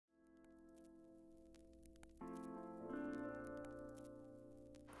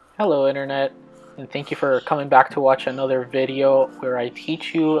Hello Internet, and thank you for coming back to watch another video where I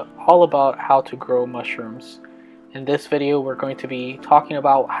teach you all about how to grow mushrooms. In this video we're going to be talking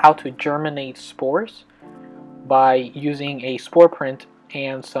about how to germinate spores by using a spore print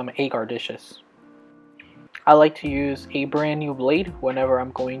and some agar dishes. I like to use a brand new blade whenever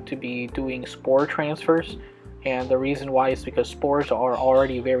I'm going to be doing spore transfers, and the reason why is because spores are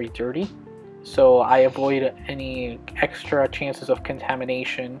already very dirty. So I avoid any extra chances of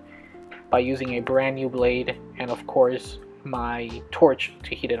contamination by using a brand new blade and of course my torch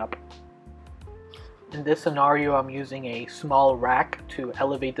to heat it up. In this scenario I'm using a small rack to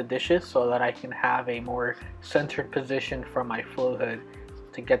elevate the dishes so that I can have a more centered position from my flow hood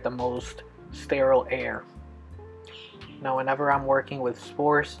to get the most sterile air. Now whenever I'm working with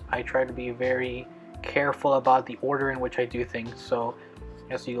spores I try to be very careful about the order in which I do things. So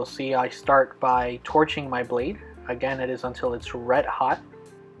as you'll see, I start by torching my blade. Again, it is until it's red hot,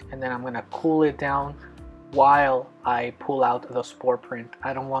 and then I'm going to cool it down while I pull out the spore print.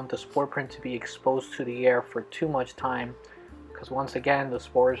 I don't want the spore print to be exposed to the air for too much time because once again the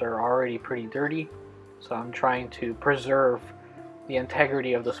spores are already pretty dirty, so I'm trying to preserve the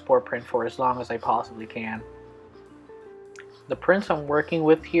integrity of the spore print for as long as I possibly can. The prints I'm working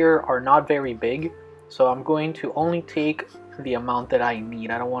with here are not very big, so I'm going to only take the amount that I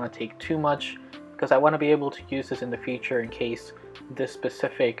need. I don't want to take too much because I want to be able to use this in the future in case this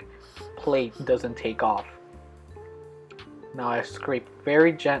specific plate doesn't take off. Now I scrape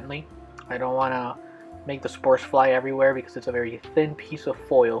very gently. I don't want to make the spores fly everywhere because it's a very thin piece of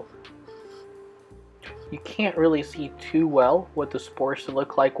foil. You can't really see too well what the spores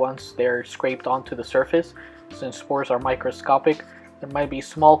look like once they're scraped onto the surface. Since spores are microscopic, there might be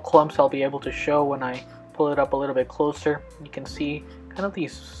small clumps I'll be able to show when I pull it up a little bit closer. You can see kind of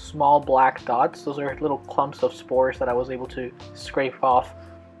these small black dots. Those are little clumps of spores that I was able to scrape off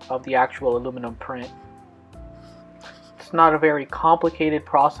of the actual aluminum print. It's not a very complicated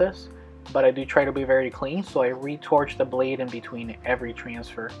process, but I do try to be very clean, so I retorch the blade in between every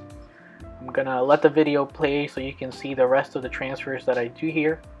transfer. I'm gonna let the video play so you can see the rest of the transfers that I do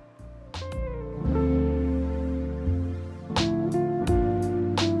here.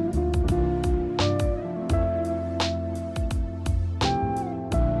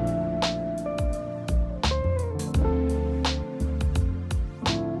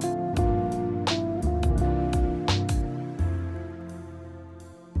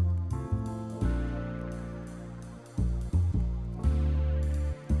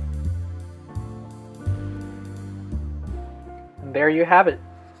 And there you have it.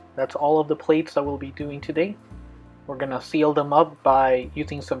 That's all of the plates that we'll be doing today. We're gonna seal them up by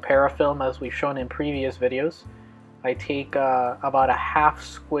using some parafilm as we've shown in previous videos. I take about a half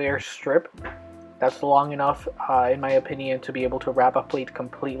square strip. That's long enough in my opinion to be able to wrap a plate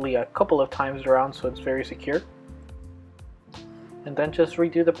completely a couple of times around so it's very secure. And then just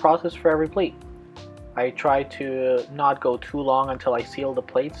redo the process for every plate. I try to not go too long until I seal the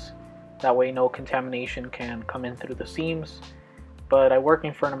plates. That way no contamination can come in through the seams. But I work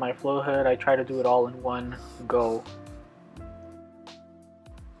in front of my flow hood. I try to do it all in one go.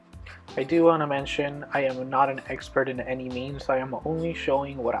 I do want to mention I am not an expert in any means. I am only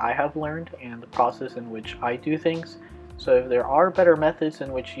showing what I have learned and the process in which I do things. So if there are better methods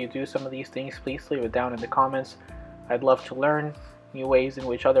in which you do some of these things, please leave it down in the comments. I'd love to learn new ways in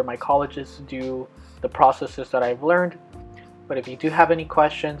which other mycologists do the processes that I've learned. But if you do have any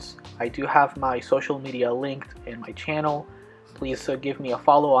questions, I do have my social media linked in my channel. Please give me a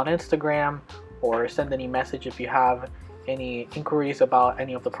follow on Instagram or send any message if you have any inquiries about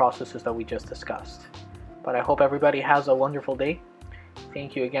any of the processes that we just discussed. But I hope everybody has a wonderful day.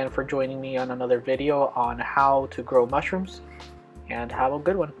 Thank you again for joining me on another video on how to grow mushrooms, and have a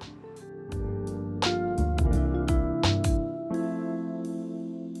good one.